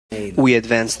We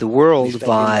advance the world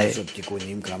by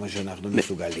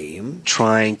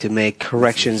trying to make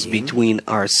corrections between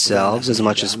ourselves as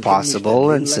much as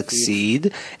possible and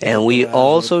succeed. And we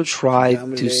also try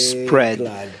to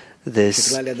spread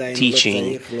this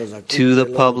teaching to the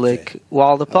public,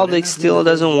 while the public still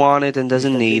doesn't want it and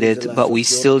doesn't need it, but we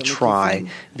still try,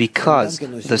 because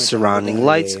the surrounding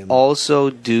lights also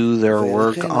do their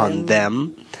work on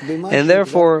them, and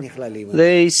therefore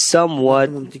they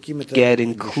somewhat get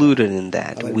included in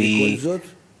that. We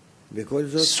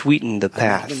sweeten the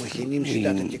path, we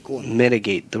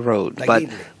mitigate the road, but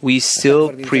we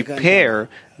still prepare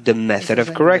the method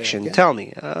of correction. Tell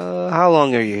me, how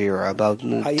long are you here? About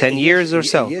 10 years or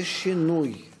so?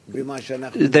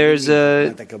 There's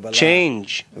a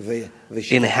change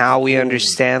in how we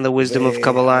understand the wisdom of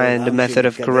Kabbalah and the method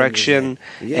of correction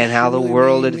and how the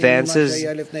world advances.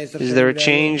 Is there a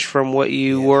change from what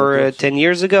you were 10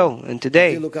 years ago and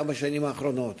today?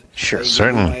 Sure,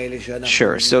 certainly.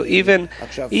 Sure. So even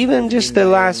just the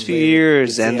last few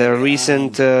years and the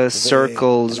recent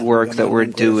circles work that we're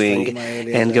doing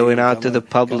and going out to the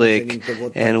public,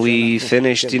 and we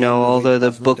finished, all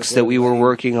the books that we were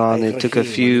working on. It took a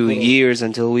few years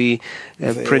until we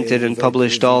printed and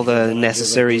published all the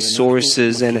necessary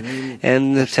sources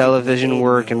and the television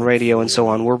work and radio and so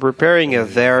on. We're preparing a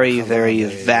very, very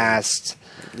vast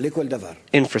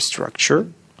infrastructure,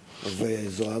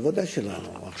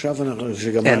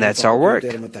 and that's our work.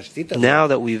 Now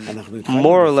that we've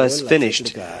more or less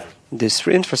finished this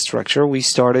infrastructure, we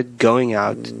started going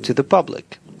out to the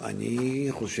public. I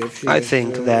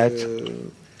think that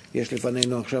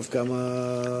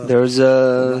there's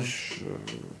a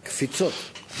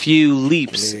few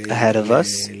leaps ahead of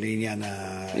us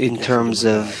in terms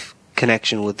of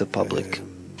connection with the public.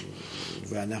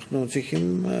 And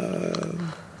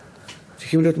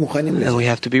we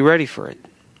have to be ready for it.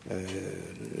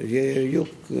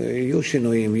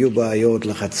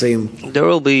 There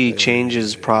will be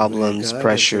changes, problems,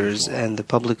 pressures, and the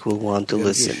public will want to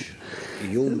listen.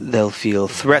 They'll feel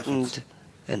threatened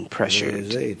and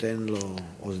pressured,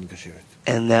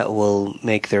 and that will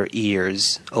make their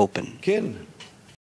ears open.